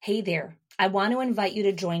Hey there. I want to invite you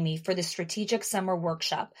to join me for the Strategic Summer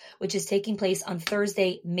Workshop, which is taking place on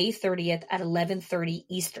Thursday, May 30th at 11:30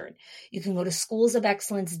 Eastern. You can go to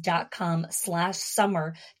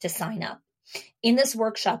schoolsofexcellence.com/summer to sign up. In this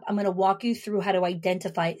workshop, I'm going to walk you through how to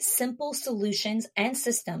identify simple solutions and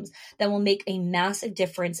systems that will make a massive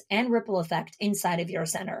difference and ripple effect inside of your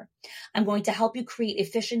center. I'm going to help you create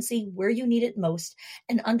efficiency where you need it most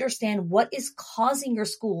and understand what is causing your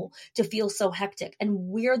school to feel so hectic and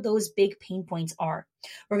where those big pain points are.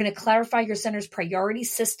 We're going to clarify your center's priority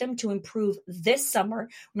system to improve this summer.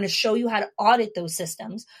 I'm going to show you how to audit those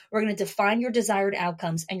systems. We're going to define your desired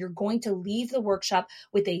outcomes, and you're going to leave the workshop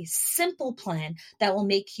with a simple plan that will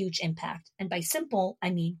make huge impact. And by simple, I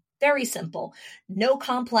mean very simple. No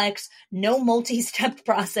complex, no multi-step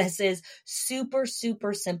processes, super,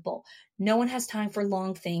 super simple. No one has time for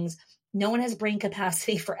long things. No one has brain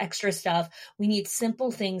capacity for extra stuff. We need simple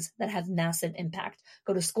things that have massive impact.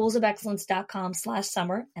 Go to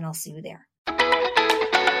schoolsofexcellence.com/summer, and I'll see you there.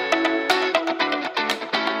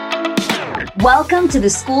 Welcome to the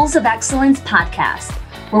Schools of Excellence podcast,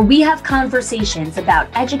 where we have conversations about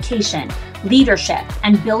education, leadership,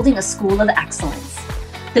 and building a school of excellence.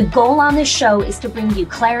 The goal on this show is to bring you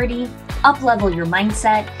clarity, up-level your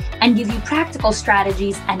mindset, and give you practical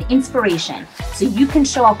strategies and inspiration so you can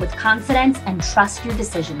show up with confidence and trust your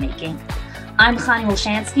decision-making. I'm Chani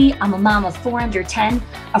Wolshansky. I'm a mom of 4 under 10,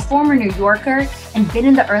 a former New Yorker, and been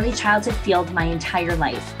in the early childhood field my entire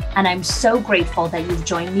life. And I'm so grateful that you've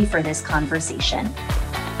joined me for this conversation.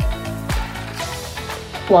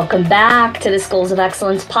 Welcome back to the Schools of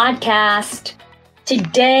Excellence podcast.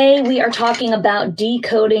 Today, we are talking about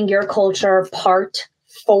decoding your culture, part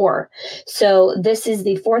 4. So this is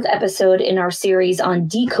the 4th episode in our series on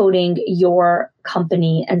decoding your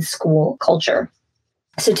company and school culture.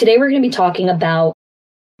 So today we're going to be talking about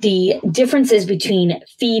the differences between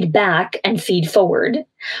feedback and feed forward.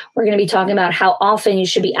 We're going to be talking about how often you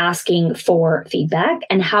should be asking for feedback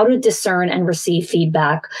and how to discern and receive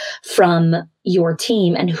feedback from your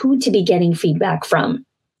team and who to be getting feedback from.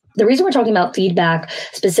 The reason we're talking about feedback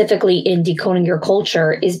specifically in decoding your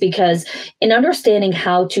culture is because in understanding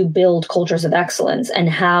how to build cultures of excellence and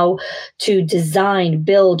how to design,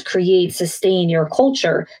 build, create, sustain your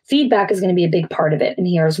culture, feedback is going to be a big part of it. And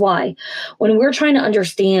here's why. When we're trying to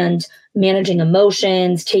understand managing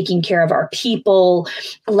emotions, taking care of our people,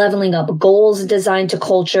 leveling up goals designed to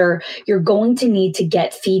culture, you're going to need to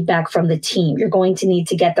get feedback from the team. You're going to need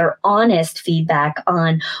to get their honest feedback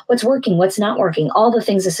on what's working, what's not working, all the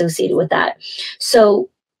things associated with that. So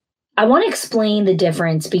I want to explain the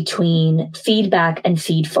difference between feedback and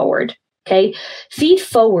feed forward. Okay. Feed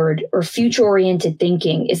forward or future-oriented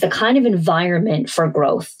thinking is the kind of environment for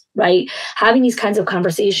growth, right? Having these kinds of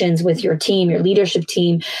conversations with your team, your leadership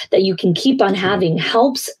team that you can keep on having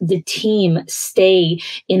helps the team stay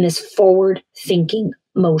in this forward thinking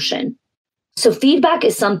motion. So feedback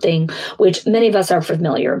is something which many of us are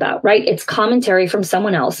familiar about, right? It's commentary from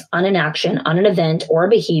someone else on an action, on an event, or a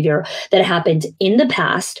behavior that happened in the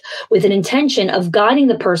past with an intention of guiding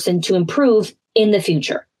the person to improve in the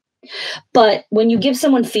future. But when you give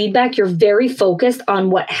someone feedback, you're very focused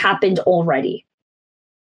on what happened already.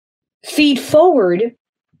 Feed forward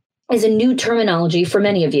is a new terminology for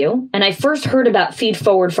many of you. And I first heard about feed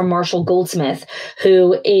forward from Marshall Goldsmith,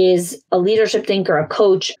 who is a leadership thinker, a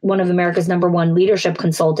coach, one of America's #1 leadership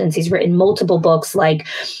consultants. He's written multiple books like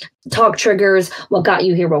Talk Triggers, What Got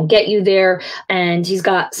You Here Won't Get You There. And he's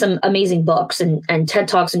got some amazing books and TED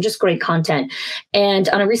Talks and just great content. And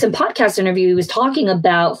on a recent podcast interview, he was talking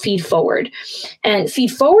about feed forward. And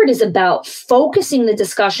feed forward is about focusing the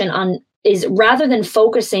discussion on rather than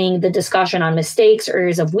focusing the discussion on mistakes or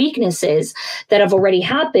areas of weaknesses that have already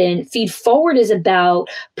happened, feed forward is about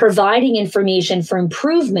providing information for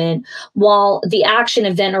improvement while the action,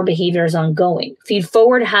 event, or behavior is ongoing. Feed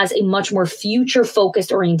forward has a much more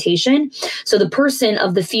future-focused orientation. So the person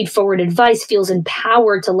of the feed forward advice feels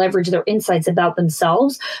empowered to leverage their insights about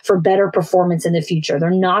themselves for better performance in the future.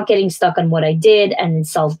 They're not getting stuck on what I did and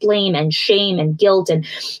self-blame and shame and guilt and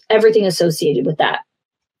everything associated with that.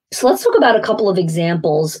 So let's talk about a couple of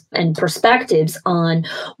examples and perspectives on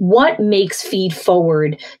what makes feed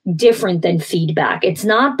forward different than feedback. It's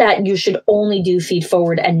not that you should only do feed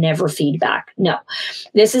forward and never feedback. No,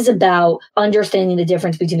 this is about understanding the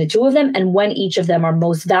difference between the two of them and when each of them are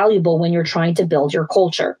most valuable when you're trying to build your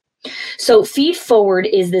culture. So feed forward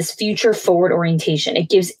is this future forward orientation. It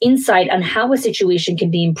gives insight on how a situation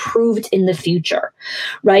can be improved in the future,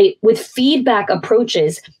 right? With feedback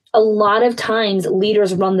approaches, a lot of times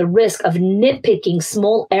leaders run the risk of nitpicking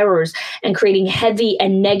small errors and creating heavy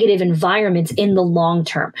and negative environments in the long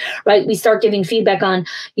term, right? We start giving feedback on,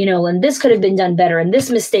 and this could have been done better, and this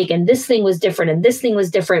mistake, and this thing was different, and this thing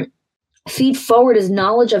was different. Feed forward is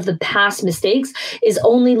knowledge of the past mistakes is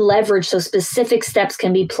only leveraged so specific steps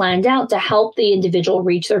can be planned out to help the individual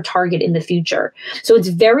reach their target in the future. So it's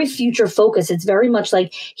very future focused. It's very much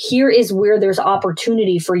like, here is where there's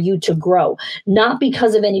opportunity for you to grow, not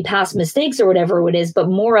because of any past mistakes or whatever it is, but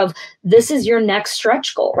more of, this is your next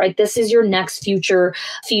stretch goal, right? This is your next future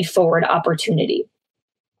feed forward opportunity.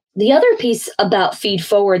 The other piece about feed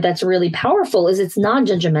forward that's really powerful is it's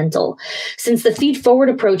non-judgmental. Since the feed forward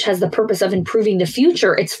approach has the purpose of improving the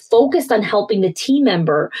future, it's focused on helping the team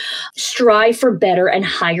member strive for better and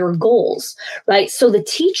higher goals, right? So the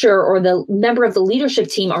teacher or the member of the leadership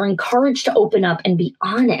team are encouraged to open up and be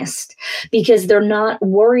honest because they're not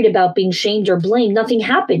worried about being shamed or blamed. Nothing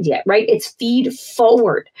happened yet, right? It's feed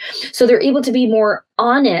forward. So they're able to be more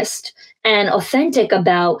honest and authentic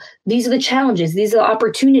about, these are the challenges, these are the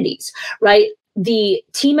opportunities, right? The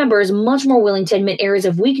team member is much more willing to admit areas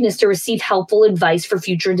of weakness to receive helpful advice for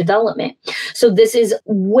future development. So this is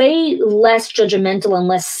way less judgmental and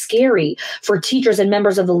less scary for teachers and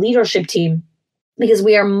members of the leadership team, because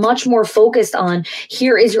we are much more focused on,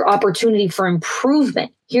 here is your opportunity for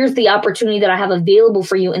improvement. Here's the opportunity that I have available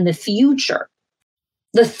for you in the future.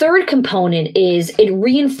 The third component is it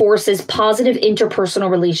reinforces positive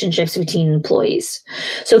interpersonal relationships between employees.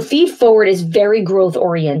 So feed forward is very growth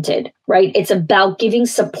oriented, right? It's about giving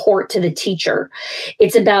support to the teacher.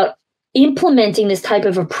 It's about implementing this type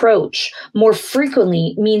of approach more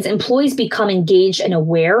frequently means employees become engaged and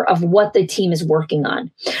aware of what the team is working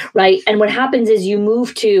on, right? And what happens is you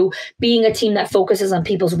move to being a team that focuses on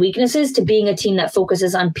people's weaknesses to being a team that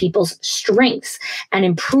focuses on people's strengths and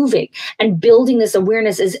improving. And building this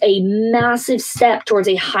awareness is a massive step towards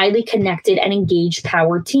a highly connected and engaged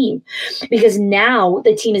power team, because now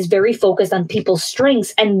the team is very focused on people's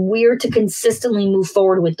strengths and where to consistently move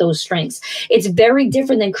forward with those strengths. It's very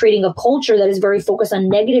different than creating a culture that is very focused on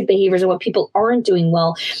negative behaviors and what people aren't doing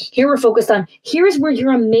well. Here we're focused on, here's where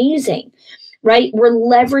you're amazing, right? We're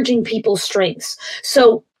leveraging people's strengths.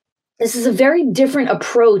 So this is a very different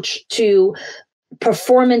approach to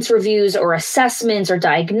performance reviews or assessments or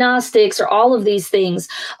diagnostics or all of these things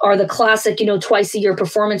are the classic, twice a year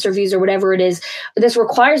performance reviews or whatever it is. This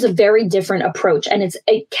requires a very different approach, and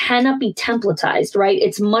it cannot be templatized, right?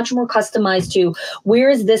 It's much more customized to, where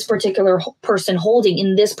is this particular person holding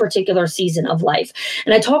in this particular season of life?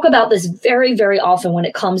 And I talk about this very, very often when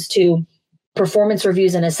it comes to performance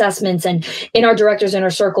reviews and assessments. And in our Directors Inner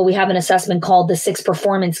Circle, we have an assessment called the 6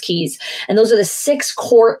 performance keys. And those are the 6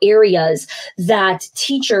 core areas that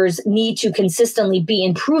teachers need to consistently be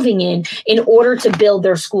improving in order to build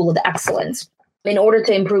their school of excellence. In order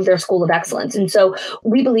to improve their school of excellence. And so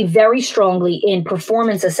we believe very strongly in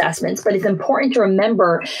performance assessments, but it's important to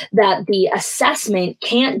remember that the assessment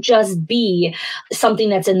can't just be something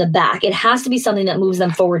that's in the back. It has to be something that moves them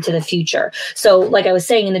forward to the future. So like I was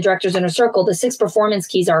saying, in the Directors Inner Circle, the 6 performance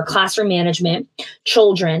keys are classroom management,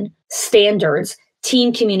 children, standards,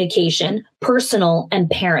 team communication, personal, and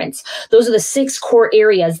parents. Those are the 6 core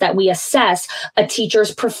areas that we assess a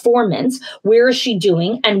teacher's performance. Where is she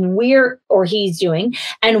doing and he's doing,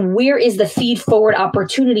 and where is the feed forward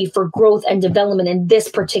opportunity for growth and development in this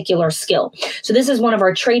particular skill? So this is one of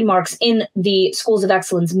our trademarks in the Schools of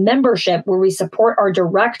Excellence membership, where we support our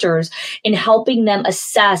directors in helping them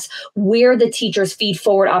assess where the teacher's feed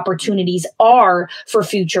forward opportunities are for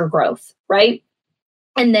future growth, right?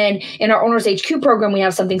 And then in our Owners HQ program, we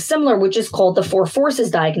have something similar, which is called the 4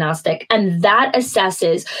 Forces Diagnostic. And that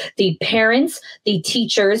assesses the parents, the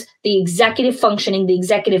teachers, the executive functioning, the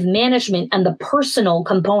executive management, and the personal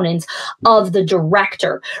components of the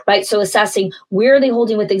director, right? So assessing, where are they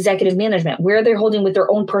holding with executive management? Where are they holding with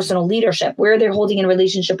their own personal leadership? Where are they holding in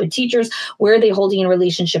relationship with teachers? Where are they holding in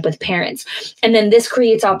relationship with parents? And then this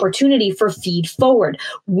creates opportunity for feed forward.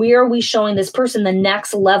 Where are we showing this person the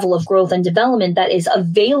next level of growth and development that is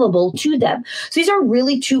available to them? So these are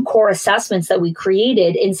really 2 core assessments that we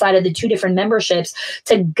created inside of the 2 different memberships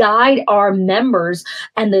to guide our members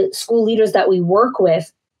and the school leaders that we work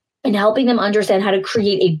with and helping them understand how to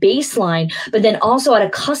create a baseline, but then also how to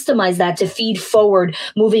customize that to feed forward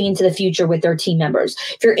moving into the future with their team members.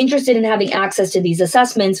 If you're interested in having access to these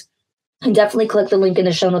assessments, and definitely click the link in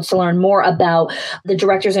the show notes to learn more about the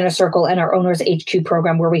Directors Inner Circle and our Owners HQ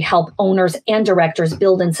program, where we help owners and directors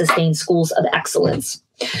build and sustain schools of excellence.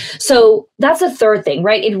 So that's the third thing,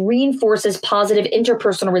 right? It reinforces positive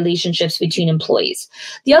interpersonal relationships between employees.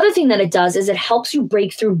 The other thing that it does is it helps you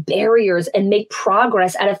break through barriers and make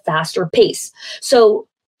progress at a faster pace. So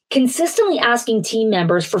consistently asking team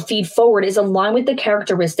members for feed forward is aligned with the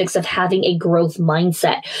characteristics of having a growth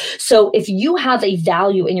mindset. So if you have a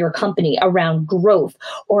value in your company around growth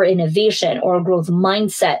or innovation or a growth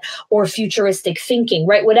mindset or futuristic thinking,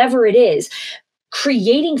 right? Whatever it is,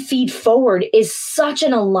 creating feed forward is such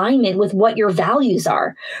an alignment with what your values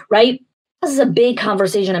are, right? This is a big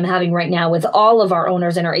conversation I'm having right now with all of our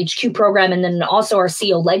owners in our HQ program and then also our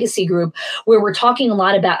CEO Legacy group, where we're talking a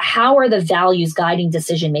lot about how are the values guiding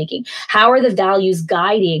decision making? How are the values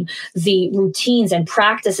guiding the routines and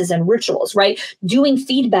practices and rituals, right? Doing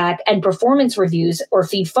feedback and performance reviews or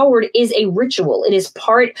feed forward is a ritual. It is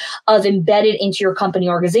part of embedded into your company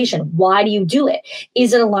organization. Why do you do it?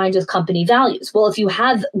 Is it aligned with company values? Well, if you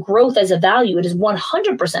have growth as a value, it is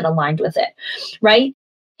 100% aligned with it, right?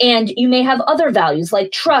 And you may have other values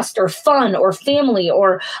like trust or fun or family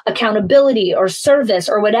or accountability or service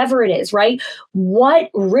or whatever it is, right? What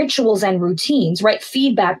rituals and routines, right?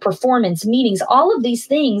 Feedback, performance, meetings, all of these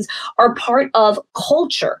things are part of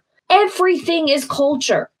culture. Everything is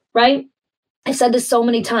culture, right? I've said this so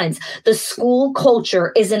many times. The school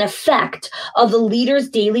culture is an effect of the leader's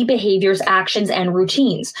daily behaviors, actions, and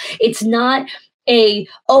routines. It's not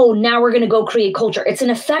now we're going to go create culture. It's an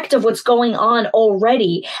effect of what's going on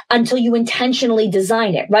already until you intentionally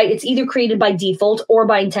design it, right? It's either created by default or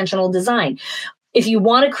by intentional design. If you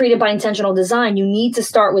want to create it by intentional design, you need to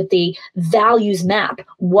start with the values map.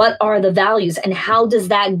 What are the values and how does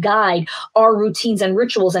that guide our routines and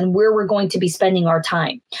rituals and where we're going to be spending our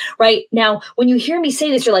time, right? Now, when you hear me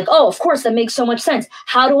say this, you're like, oh, of course, that makes so much sense.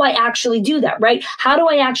 How do I actually do that, right? How do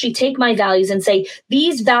I actually take my values and say,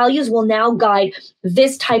 these values will now guide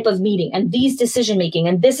this type of meeting and these decision making,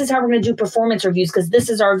 and this is how we're going to do performance reviews because this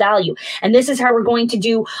is our value, and this is how we're going to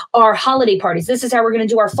do our holiday parties. This is how we're going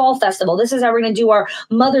to do our fall festival. This is how we're going to do our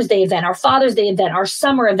Mother's Day event, our Father's Day event, our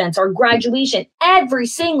summer events, our graduation. Every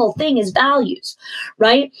single thing is values,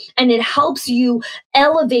 right? And it helps you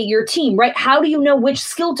elevate your team, right? How do you know which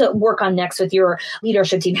skill to work on next with your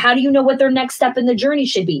leadership team? How do you know what their next step in the journey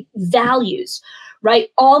should be? Values, right?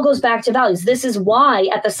 All goes back to values. This is why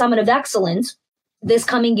at the Summit of Excellence, this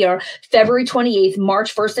coming year, February 28th,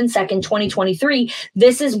 March 1st and 2nd, 2023,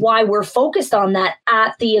 this is why we're focused on that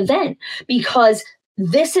at the event, because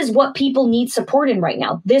this is what people need support in right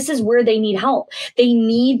now. This is where they need help. They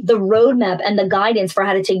need the roadmap and the guidance for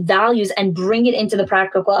how to take values and bring it into the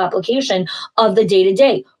practical application of the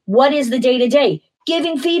day-to-day. What is the day-to-day?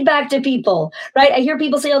 Giving feedback to people, right? I hear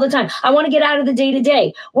people say all the time, I want to get out of the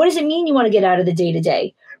day-to-day. What does it mean you want to get out of the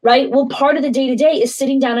day-to-day? Right? Well, part of the day-to-day is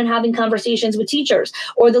sitting down and having conversations with teachers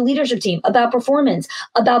or the leadership team about performance,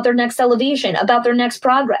 about their next elevation, about their next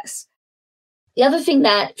progress. The other thing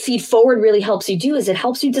that Feed Forward really helps you do is it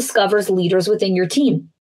helps you discover as leaders within your team.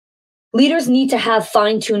 Leaders need to have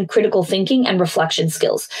fine-tuned critical thinking and reflection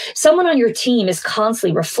skills. Someone on your team is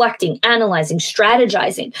constantly reflecting, analyzing,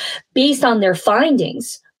 strategizing based on their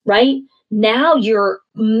findings, right? Now you're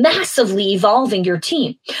massively evolving your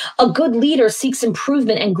team. A good leader seeks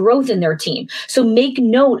improvement and growth in their team. So make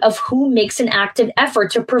note of who makes an active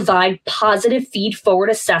effort to provide positive feed-forward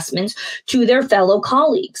assessments to their fellow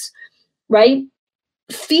colleagues, right?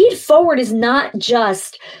 Feed forward is not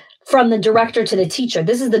just from the director to the teacher.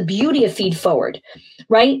 This is the beauty of feed forward,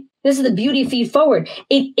 right? This is the beauty of feed forward.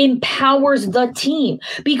 It empowers the team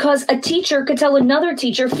because a teacher could tell another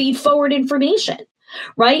teacher feed forward information,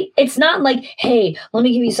 right? It's not like, hey, let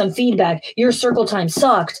me give you some feedback. Your circle time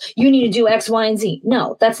sucked. You need to do X, Y, and Z.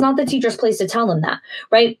 No, that's not the teacher's place to tell them that,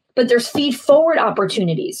 right? But there's feed forward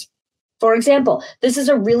opportunities. For example, this is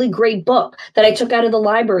a really great book that I took out of the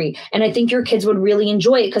library, and I think your kids would really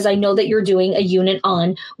enjoy it because I know that you're doing a unit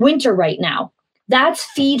on winter right now. That's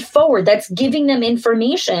feed forward. That's giving them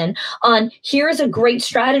information on here's a great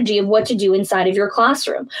strategy of what to do inside of your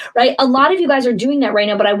classroom, right? A lot of you guys are doing that right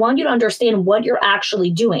now, but I want you to understand what you're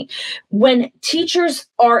actually doing. When teachers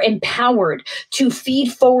are empowered to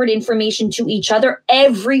feed forward information to each other,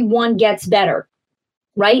 everyone gets better.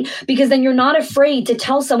 Right? Because then you're not afraid to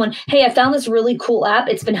tell someone, hey, I found this really cool app.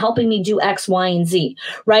 It's been helping me do X, Y, and Z,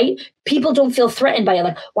 right? People don't feel threatened by it.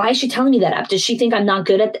 Like, why is she telling me that app? Does she think I'm not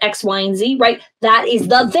good at X, Y, and Z, right? That is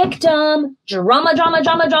the victim. Drama, drama,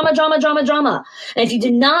 drama, drama, drama, drama, drama. And if you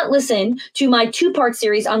did not listen to my 2-part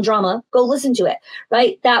series on drama, go listen to it,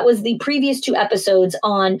 right? That was the previous 2 episodes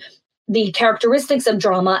on the characteristics of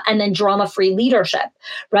drama and then drama-free leadership,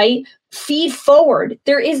 right? Feed forward.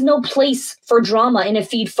 There is no place for drama in a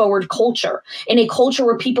feed forward culture. In a culture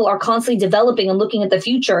where people are constantly developing and looking at the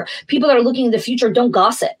future, people that are looking at the future don't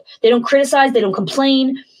gossip. They don't criticize. They don't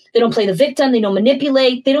complain. They don't play the victim. They don't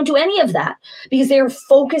manipulate. They don't do any of that because they are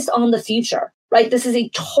focused on the future, right? This is a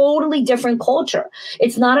totally different culture.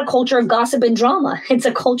 It's not a culture of gossip and drama. It's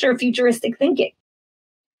a culture of futuristic thinking.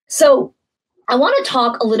 So I want to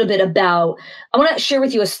talk a little bit about, I want to share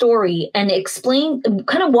with you a story and explain,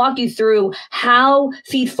 kind of walk you through how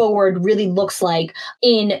feed forward really looks like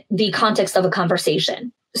in the context of a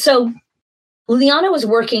conversation. So Liliana was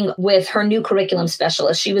working with her new curriculum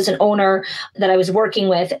specialist. She was an owner that I was working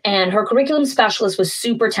with, and her curriculum specialist was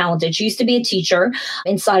super talented. She used to be a teacher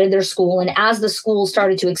inside of their school. And as the school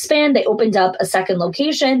started to expand, they opened up a second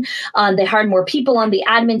location. They hired more people on the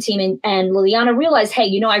admin team. And Liliana realized,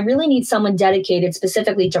 hey, I really need someone dedicated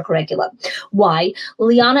specifically to curriculum. Why?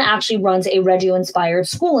 Liliana actually runs a Reggio-inspired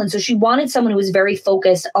school. And so she wanted someone who was very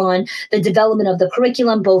focused on the development of the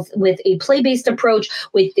curriculum, both with a play-based approach,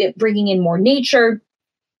 with it bringing in more nature,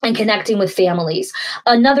 and connecting with families.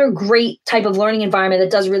 Another great type of learning environment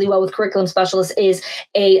that does really well with curriculum specialists is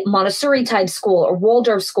a Montessori type school or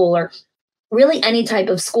Waldorf school, or really any type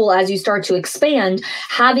of school. As you start to expand,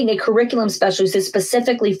 having a curriculum specialist who's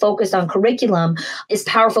specifically focused on curriculum is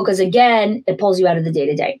powerful because, again, it pulls you out of the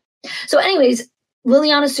day-to-day. So anyways,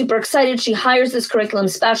 Liliana's super excited. She hires this curriculum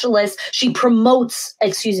specialist. She promotes,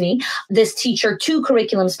 this teacher to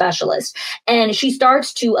curriculum specialist. And she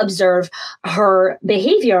starts to observe her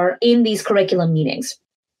behavior in these curriculum meetings.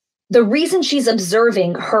 The reason she's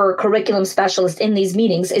observing her curriculum specialist in these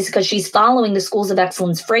meetings is because she's following the Schools of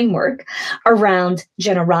Excellence framework around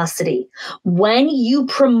generosity. When you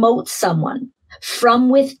promote someone from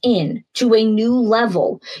within to a new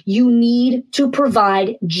level, you need to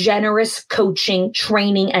provide generous coaching,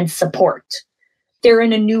 training, and support. They're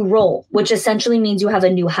in a new role, which essentially means you have a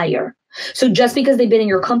new hire. So just because they've been in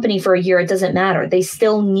your company for a year, it doesn't matter. They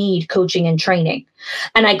still need coaching and training.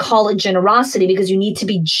 And I call it generosity because you need to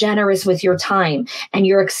be generous with your time and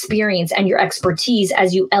your experience and your expertise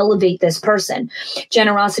as you elevate this person.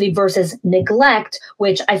 Generosity versus neglect,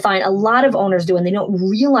 which I find a lot of owners do, and they don't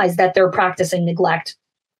realize that they're practicing neglect.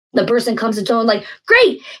 The person comes to them like,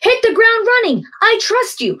 great, hit the ground running. I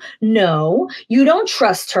trust you. No, you don't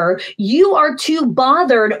trust her. You are too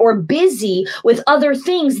bothered or busy with other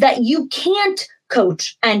things that you can't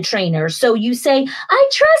coach and train her. So you say, I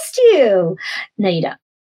trust you. No, you don't.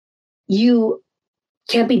 You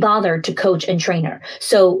can't be bothered to coach and train her.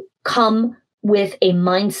 So come with a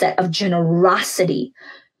mindset of generosity.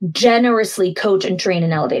 Generously coach and train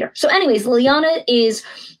an elevator. So anyways, Liliana is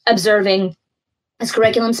observing as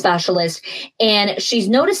curriculum specialist, and she's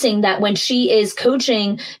noticing that when she is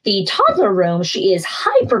coaching the toddler room, she is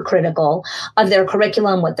hypercritical of their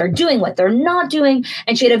curriculum, what they're doing, what they're not doing.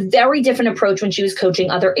 And she had a very different approach when she was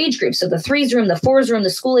coaching other age groups. So the 3s room, the 4s room,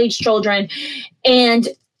 the school age children. And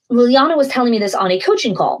Liliana was telling me this on a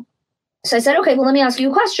coaching call. So I said, okay, well, let me ask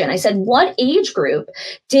you a question. I said, what age group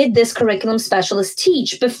did this curriculum specialist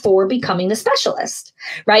teach before becoming the specialist,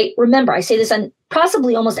 right? Remember, I say this on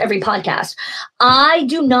possibly almost every podcast. I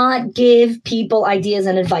do not give people ideas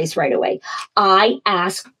and advice right away. I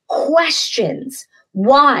ask questions.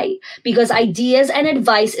 Why? Because ideas and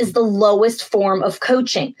advice is the lowest form of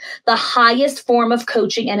coaching. The highest form of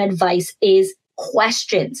coaching and advice is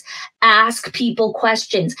questions. Ask people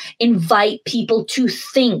questions. Invite people to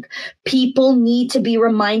think. People need to be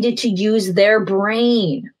reminded to use their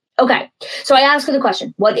brain. Okay, so I asked her the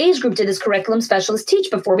question, what age group did this curriculum specialist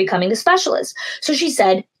teach before becoming a specialist? So she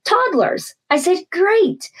said, toddlers. I said,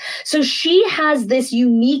 great. So she has this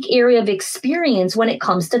unique area of experience when it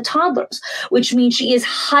comes to toddlers, which means she is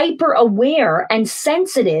hyper aware and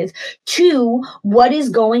sensitive to what is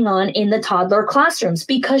going on in the toddler classrooms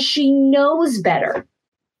because she knows better.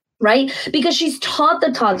 Right? Because she's taught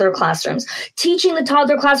the toddler classrooms. Teaching the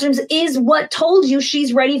toddler classrooms is what told you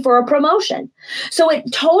she's ready for a promotion. So it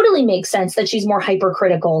totally makes sense that she's more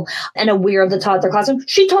hypercritical and aware of the toddler classroom.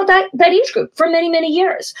 She taught that age group for many, many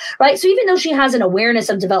years, right? So even though she has an awareness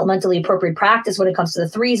of developmentally appropriate practice when it comes to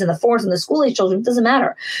the 3s and the 4s and the school age children, it doesn't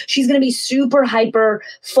matter. She's going to be super hyper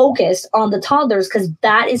focused on the toddlers because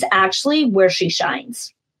that is actually where she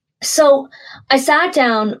shines. So I sat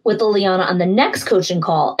down with Liliana on the next coaching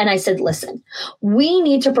call and I said, listen, we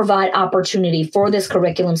need to provide opportunity for this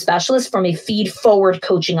curriculum specialist from a feed forward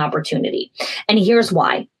coaching opportunity. And here's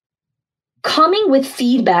why. Coming with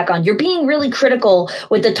feedback on you're being really critical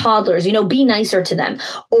with the toddlers, be nicer to them,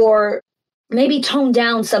 or maybe tone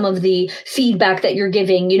down some of the feedback that you're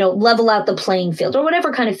giving, level out the playing field or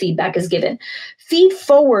whatever kind of feedback is given. Feed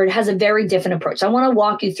forward has a very different approach. I want to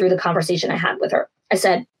walk you through the conversation I had with her. I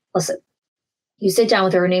said, listen, you sit down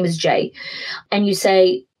with her name is Jay, and you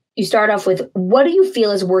start off with, what do you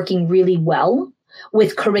feel is working really well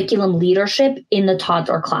with curriculum leadership in the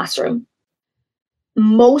toddler classroom?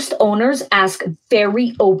 Most owners ask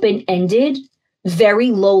very open-ended,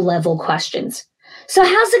 very low-level questions. So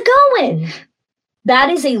how's it going? That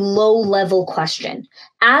is a low-level question.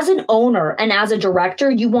 As an owner and as a director,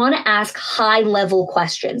 you want to ask high-level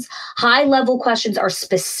questions. High-level questions are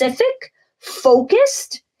specific,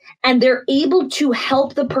 focused, and they're able to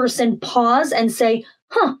help the person pause and say,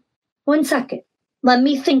 1 second. Let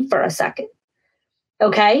me think for a second.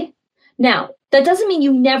 Okay? Now, that doesn't mean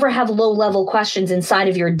you never have low-level questions inside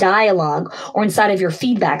of your dialogue or inside of your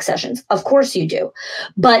feedback sessions. Of course you do.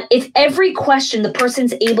 But if every question the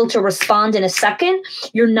person's able to respond in a second,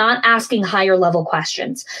 you're not asking higher level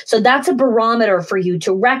questions. So that's a barometer for you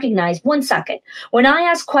to recognize, 1 second. When I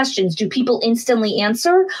ask questions, do people instantly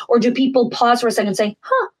answer, or do people pause for a second and say,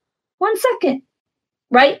 1 second,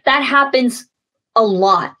 right? That happens a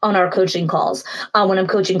lot on our coaching calls. When I'm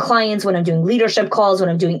coaching clients, when I'm doing leadership calls, when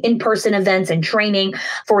I'm doing in-person events and training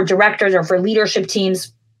for directors or for leadership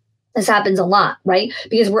teams, this happens a lot, right?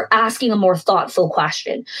 Because we're asking a more thoughtful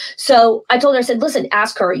question. So I told her, I said, listen,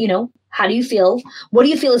 ask her, how do you feel? What do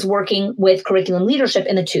you feel is working with curriculum leadership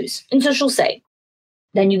in the 2s? And so she'll say,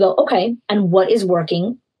 then you go, okay, and what is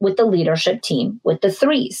working with the leadership team with the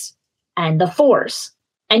 3s and the 4s?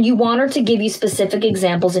 And you want her to give you specific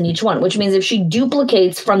examples in each one, which means if she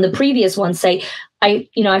duplicates from the previous one, say,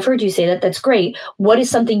 I've heard you say that, that's great. What is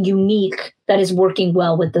something unique that is working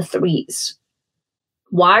well with the 3s?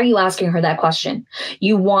 Why are you asking her that question?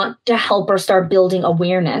 You want to help her start building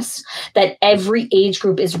awareness that every age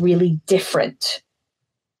group is really different.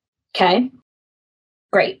 Okay,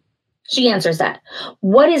 great. She answers that.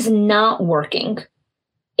 What is not working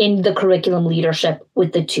in the curriculum leadership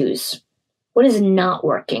with the 2s? What is not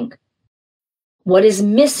working? What is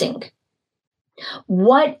missing?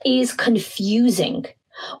 What is confusing?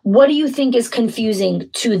 What do you think is confusing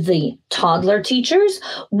to the toddler teachers?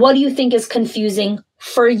 What do you think is confusing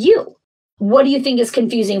for you? What do you think is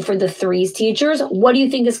confusing for the 3s teachers? What do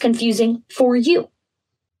you think is confusing for you?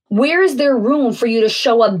 Where is there room for you to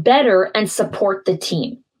show up better and support the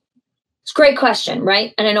team? It's a great question,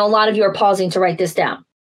 right? And I know a lot of you are pausing to write this down.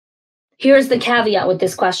 Here's the caveat with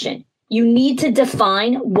this question. You need to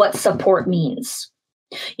define what support means.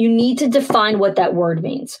 You need to define what that word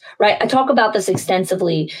means, right? I talk about this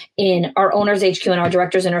extensively in our Owners HQ and our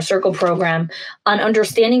Directors Inner Circle program on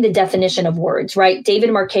understanding the definition of words, right?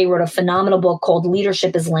 David Marquet wrote a phenomenal book called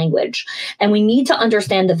Leadership is Language. And we need to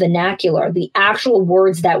understand the vernacular, the actual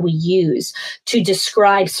words that we use to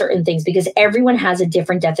describe certain things, because everyone has a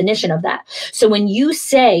different definition of that. So when you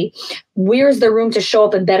say, where's the room to show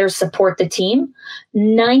up and better support the team?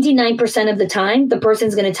 99% of the time, the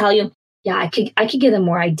person's going to tell you, yeah, I could give them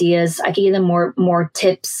more ideas. I could give them more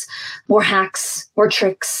tips, more hacks, more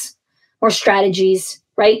tricks, more strategies,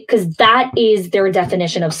 right? Because that is their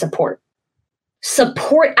definition of support.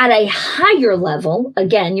 Support at a higher level,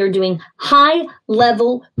 again, you're doing high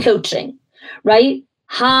level coaching, right?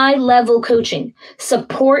 High level coaching.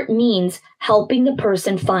 Support means helping the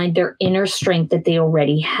person find their inner strength that they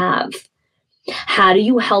already have. How do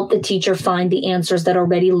you help the teacher find the answers that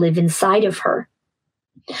already live inside of her?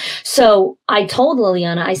 So I told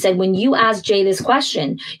Liliana, I said, when you ask Jay this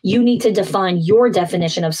question, you need to define your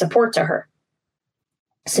definition of support to her.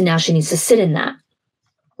 So now she needs to sit in that,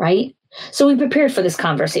 right? So we prepared for this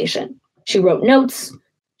conversation. She wrote notes.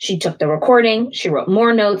 She took the recording. She wrote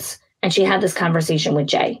more notes, and she had this conversation with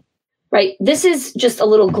Jay, right? This is just a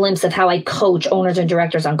little glimpse of how I coach owners and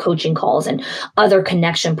directors on coaching calls and other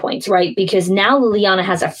connection points, right? Because now Liliana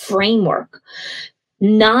has a framework,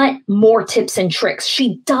 not more tips and tricks.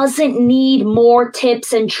 She doesn't need more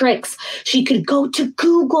tips and tricks. She could go to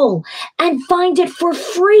Google and find it for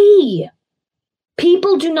free.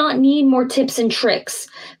 People do not need more tips and tricks.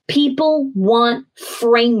 People want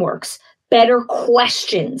frameworks, better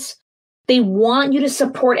questions. They want you to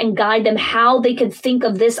support and guide them how they could think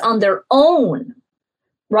of this on their own,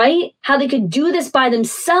 right? How they could do this by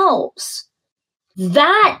themselves.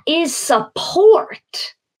 That is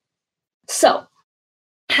support. So,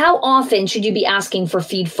 how often should you be asking for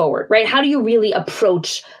feed forward, right? How do you really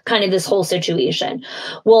approach kind of this whole situation?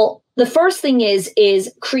 Well, The first thing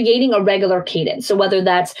is creating a regular cadence. So whether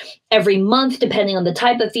that's every month, depending on the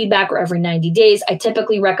type of feedback, or every 90 days, I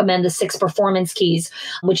typically recommend the 6 performance keys,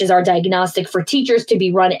 which is our diagnostic for teachers, to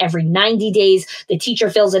be run every 90 days. The teacher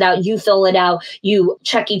fills it out, you fill it out, you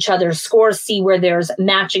check each other's scores, see where there's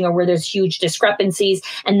matching or where there's huge discrepancies.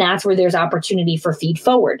 And that's where there's opportunity for feed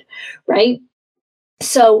forward, right?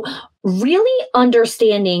 So really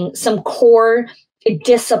understanding some core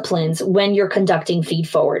disciplines when you're conducting feed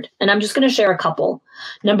forward. And I'm just going to share a couple.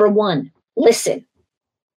 Number 1, listen.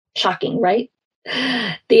 Shocking, right?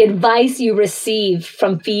 The advice you receive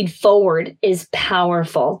from feed forward is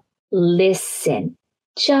powerful. Listen.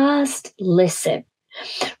 Just listen,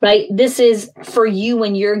 right? This is for you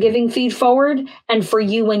when you're giving feed forward and for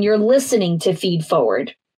you when you're listening to feed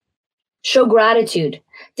forward. Show gratitude.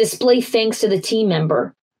 Display thanks to the team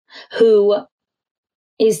member who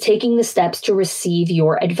is taking the steps to receive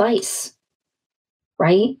your advice,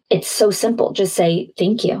 right? It's so simple. Just say,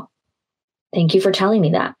 thank you. Thank you for telling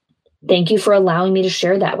me that. Thank you for allowing me to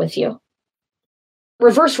share that with you.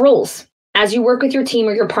 Reverse roles. As you work with your team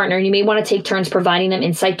or your partner, you may want to take turns providing them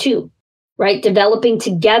insight too, right? Developing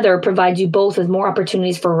together provides you both with more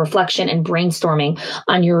opportunities for reflection and brainstorming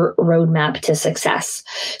on your roadmap to success.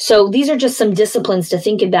 So these are just some disciplines to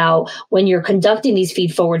think about when you're conducting these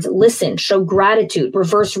feed forwards. Listen, show gratitude,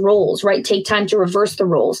 reverse roles, right? Take time to reverse the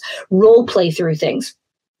roles, role play through things.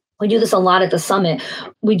 We do this a lot at the summit.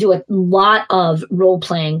 We do a lot of role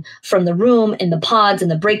playing from the room, in the pods, in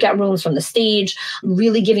the breakout rooms, from the stage,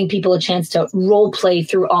 really giving people a chance to role play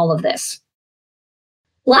through all of this.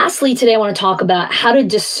 Lastly, today I want to talk about how to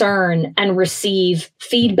discern and receive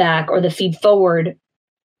feedback or the feed forward,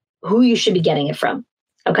 who you should be getting it from.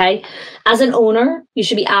 Okay. As an owner, you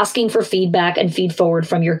should be asking for feedback and feed forward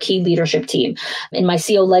from your key leadership team. In my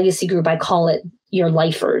CO Legacy group, I call it your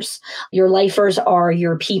lifers. Your lifers are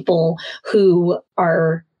your people who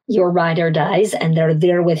are your ride or dies, and they're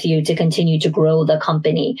there with you to continue to grow the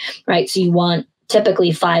company, right? So you want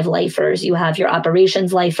typically 5 lifers. You have your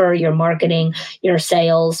operations lifer, your marketing, your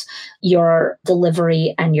sales, your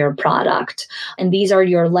delivery, and your product. And these are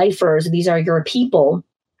your lifers. These are your people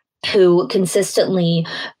who consistently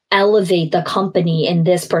elevate the company in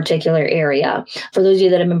this particular area. For those of you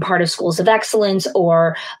that have been part of Schools of Excellence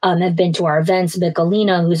or have been to our events,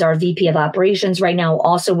 Michelina, who's our VP of Operations right now,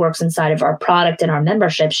 also works inside of our product and our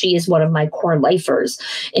membership. She is one of my core lifers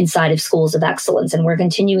inside of Schools of Excellence, and we're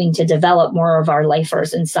continuing to develop more of our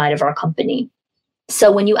lifers inside of our company.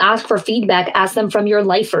 So when you ask for feedback, ask them from your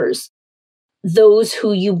lifers, those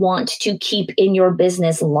who you want to keep in your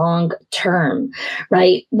business long term,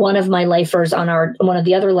 right? One of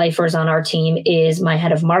the other lifers on our team is my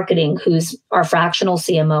head of marketing, who's our fractional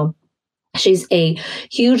CMO. She's a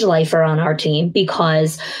huge lifer on our team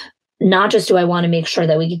because not just do I want to make sure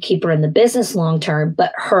that we can keep her in the business long term,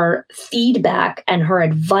 but her feedback and her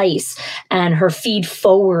advice and her feed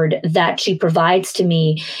forward that she provides to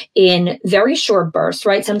me in very short bursts,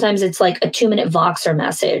 right? Sometimes it's like a 2-minute Voxer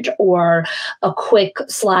message or a quick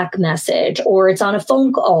Slack message, or it's on a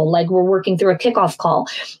phone call, like we're working through a kickoff call.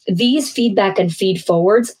 These feedback and feed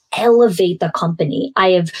forwards elevate the company.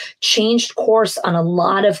 I have changed course on a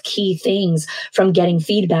lot of key things from getting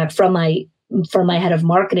feedback from my head of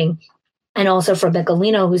marketing, and also from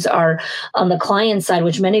Michelina, who's on the client side,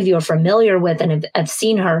 which many of you are familiar with and have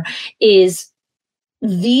seen her, is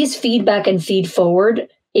these feedback and feed forward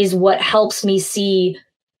is what helps me see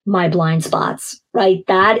my blind spots, right?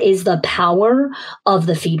 That is the power of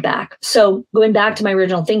the feedback. So going back to my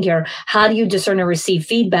original thing here, how do you discern and receive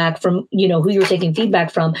feedback from, who you're taking feedback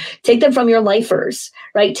from? Take them from your lifers,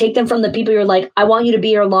 right? Take them from the people you're like, I want you to be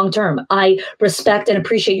here long term. I respect and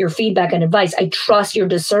appreciate your feedback and advice. I trust your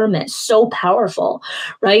discernment. So powerful,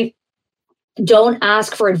 right? Don't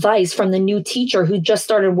ask for advice from the new teacher who just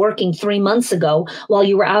started working 3 months ago while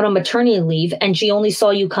you were out on maternity leave, and she only saw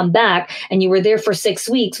you come back and you were there for 6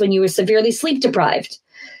 weeks when you were severely sleep deprived.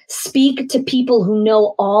 Speak to people who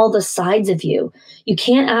know all the sides of you. You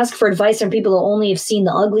can't ask for advice from people who only have seen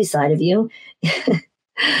the ugly side of you.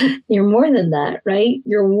 You're more than that, right?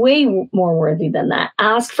 You're way more worthy than that.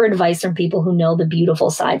 Ask for advice from people who know the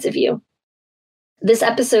beautiful sides of you. This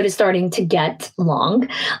episode is starting to get long,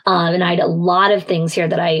 and I had a lot of things here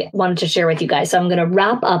that I wanted to share with you guys. So I'm going to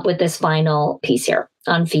wrap up with this final piece here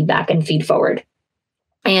on feedback and feed forward.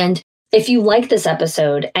 And if you like this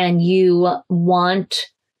episode and you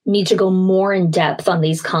want me to go more in depth on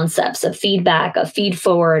these concepts of feedback, of feed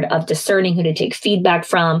forward, of discerning who to take feedback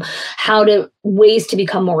from, ways to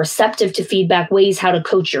become more receptive to feedback, ways how to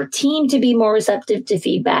coach your team to be more receptive to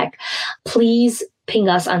feedback, please ping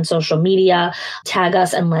us on social media, tag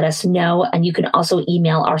us and let us know. And you can also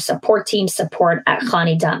email our support team,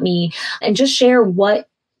 support@chani.me, and just share what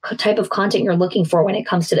type of content you're looking for when it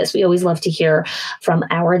comes to this. We always love to hear from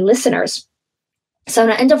our listeners. So I'm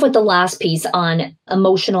going to end up with the last piece on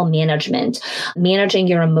emotional management, managing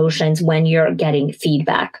your emotions when you're getting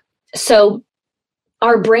feedback. So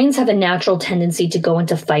our brains have a natural tendency to go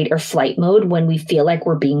into fight or flight mode when we feel like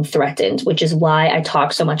we're being threatened, which is why I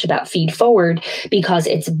talk so much about feed forward, because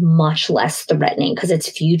it's much less threatening, because it's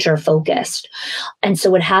future focused. And so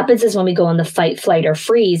what happens is when we go on the fight, flight, or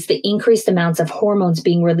freeze, the increased amounts of hormones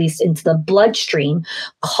being released into the bloodstream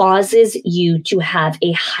causes you to have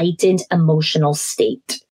a heightened emotional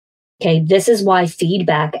state. Okay, this is why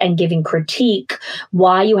feedback and giving critique,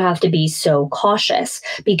 why you have to be so cautious,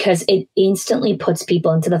 because it instantly puts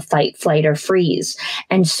people into the fight, flight, or freeze.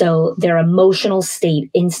 And so their emotional state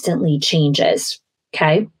instantly changes.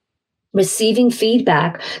 Okay. Receiving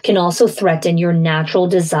feedback can also threaten your natural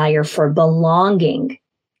desire for belonging.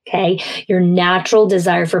 Okay, your natural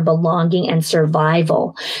desire for belonging and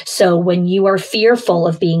survival. So when you are fearful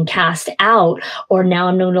of being cast out, or now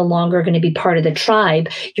I'm no longer going to be part of the tribe,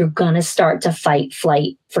 you're going to start to fight,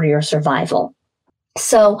 flight for your survival.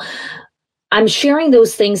 So I'm sharing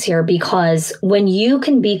those things here because when you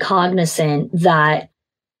can be cognizant that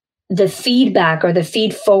the feedback or the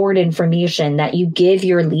feed forward information that you give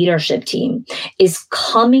your leadership team is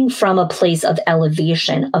coming from a place of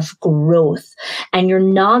elevation, of growth, and you're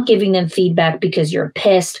not giving them feedback because you're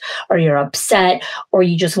pissed or you're upset or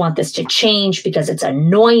you just want this to change because it's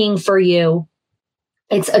annoying for you.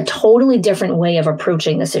 It's a totally different way of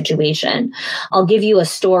approaching the situation. I'll give you a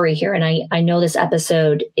story here, and I know this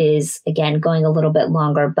episode is, again, going a little bit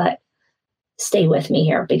longer, but stay with me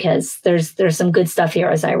here because there's some good stuff here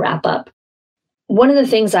as I wrap up. One of the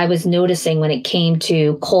things I was noticing when it came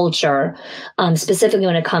to culture, specifically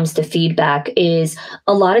when it comes to feedback, is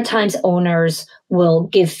a lot of times owners will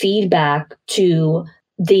give feedback to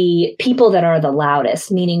the people that are the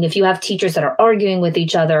loudest, meaning if you have teachers that are arguing with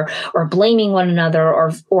each other or blaming one another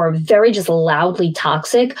or very just loudly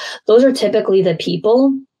toxic, those are typically the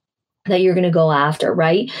people that you're going to go after,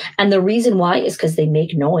 right? And the reason why is because they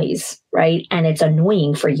make noise, right? And it's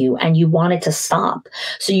annoying for you and you want it to stop.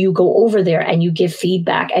 So you go over there and you give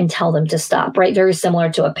feedback and tell them to stop, right? Very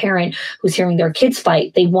similar to a parent who's hearing their kids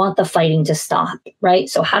fight. They want the fighting to stop, right?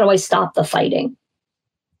 So how do I stop the fighting?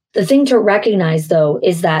 The thing to recognize, though,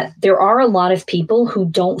 is that there are a lot of people who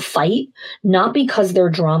don't fight, not because they're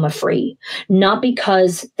drama-free, not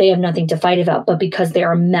because they have nothing to fight about, but because they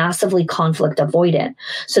are massively conflict avoidant.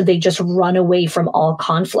 So they just run away from all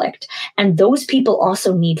conflict. And those people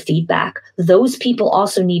also need feedback. Those people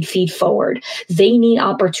also need feed forward. They need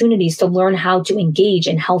opportunities to learn how to engage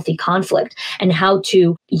in healthy conflict and how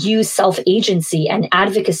to use self-agency and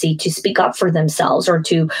advocacy to speak up for themselves or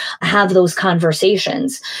to have those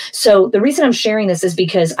conversations. So the reason I'm sharing this is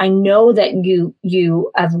because I know that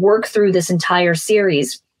you have worked through this entire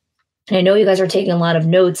series. And I know you guys are taking a lot of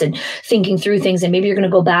notes and thinking through things, and maybe you're going to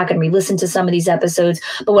go back and re-listen to some of these episodes.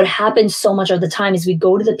 But what happens so much of the time is we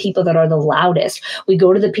go to the people that are the loudest. We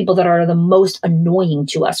go to the people that are the most annoying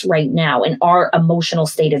to us right now in our emotional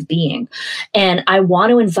state of being. And I want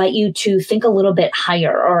to invite you to think a little bit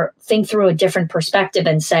higher or think through a different perspective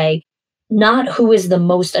and say, not who is the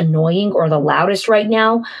most annoying or the loudest right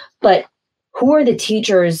now, but who are the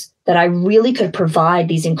teachers that I really could provide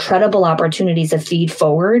these incredible opportunities of feed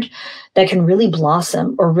forward that can really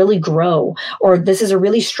blossom or really grow, or this is a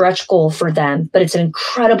really stretch goal for them, but it's an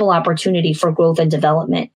incredible opportunity for growth and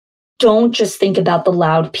development. Don't just think about the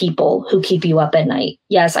loud people who keep you up at night.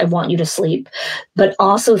 Yes, I want you to sleep, but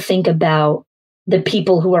also think about the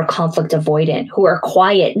people who are conflict avoidant, who are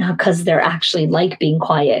quiet, not because they're actually like being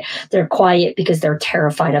quiet. They're quiet because they're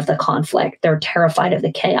terrified of the conflict. They're terrified of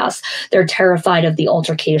the chaos. They're terrified of the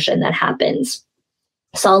altercation that happens.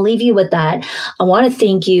 So I'll leave you with that. I want to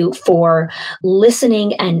thank you for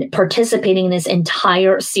listening and participating in this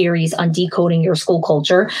entire series on decoding your school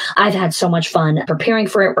culture. I've had so much fun preparing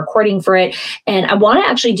for it, recording for it. And I want to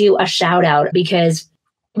actually do a shout out because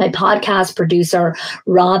my podcast producer,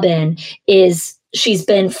 Robin, she's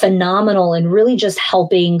been phenomenal in really just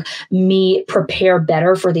helping me prepare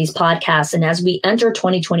better for these podcasts. And as we enter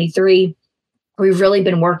 2023, we've really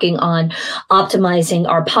been working on optimizing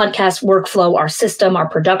our podcast workflow, our system, our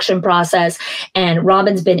production process. And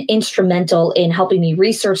Robin's been instrumental in helping me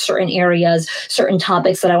research certain areas, certain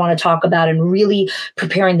topics that I want to talk about, and really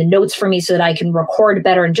preparing the notes for me so that I can record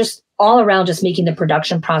better and just all around just making the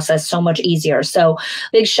production process so much easier. So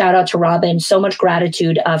big shout out to Robin. So much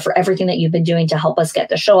gratitude for everything that you've been doing to help us get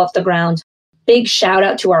the show off the ground. Big shout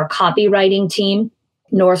out to our copywriting team.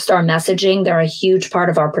 North Star Messaging. They're a huge part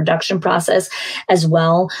of our production process as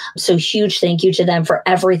well. So huge thank you to them for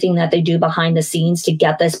everything that they do behind the scenes to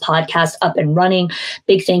get this podcast up and running.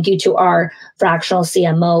 Big thank you to our fractional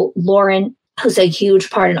CMO, Lauren, who's a huge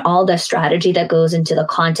part in all the strategy that goes into the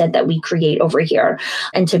content that we create over here.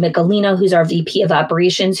 And to Michelina, who's our VP of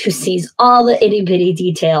Operations, who sees all the itty bitty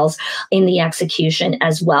details in the execution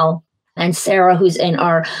as well. And Sarah, who's in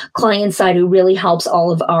our client side, who really helps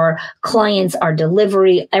all of our clients, our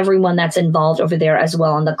delivery, everyone that's involved over there as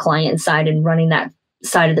well on the client side and running that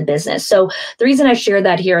side of the business. So the reason I share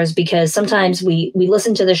that here is because sometimes we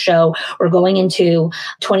listen to the show, we're going into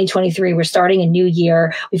 2023, we're starting a new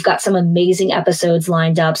year. We've got some amazing episodes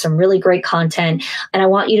lined up, some really great content. And I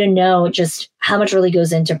want you to know just how much really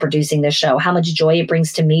goes into producing this show, how much joy it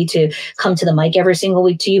brings to me to come to the mic every single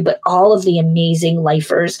week to you, but all of the amazing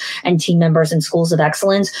lifers and team members in Schools of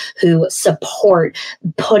Excellence who support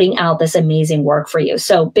putting out this amazing work for you.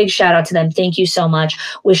 So big shout out to them. Thank you so much.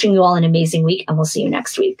 Wishing you all an amazing week, and we'll see you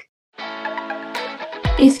next week.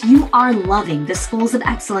 If you are loving the Schools of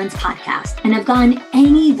Excellence podcast and have gotten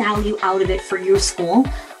any value out of it for your school,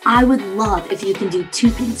 I would love if you can do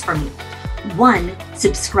two things for me. One,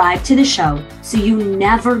 subscribe to the show so you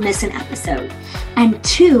never miss an episode. And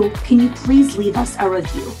two, can you please leave us a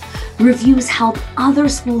review? Reviews help other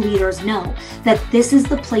school leaders know that this is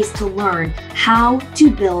the place to learn how to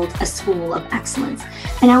build a school of excellence.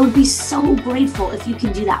 And I would be so grateful if you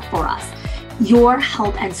can do that for us. Your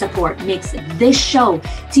help and support makes this show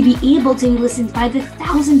to be able to be listened by the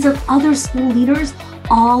thousands of other school leaders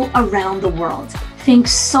all around the world.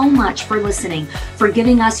 Thanks so much for listening, for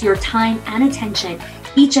giving us your time and attention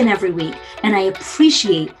each and every week, and I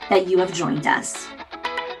appreciate that you have joined us.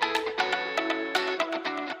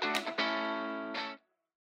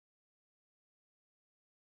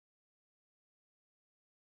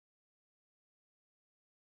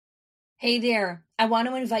 Hey there. I want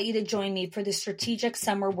to invite you to join me for the Strategic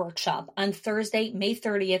Summer Workshop on Thursday, May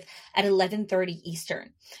 30th at 11:30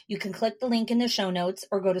 Eastern. You can click the link in the show notes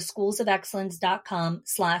or go to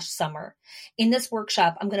schoolsofexcellence.com/summer. In this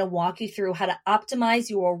workshop, I'm going to walk you through how to optimize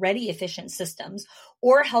your already efficient systems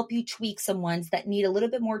or help you tweak some ones that need a little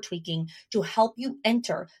bit more tweaking to help you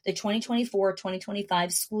enter the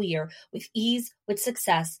 2024-2025 school year with ease, with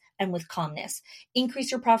success, and with calmness.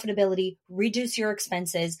 Increase your profitability, reduce your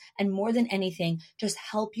expenses, and more than anything, just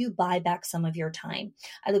help you buy back some of your time.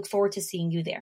 I look forward to seeing you there.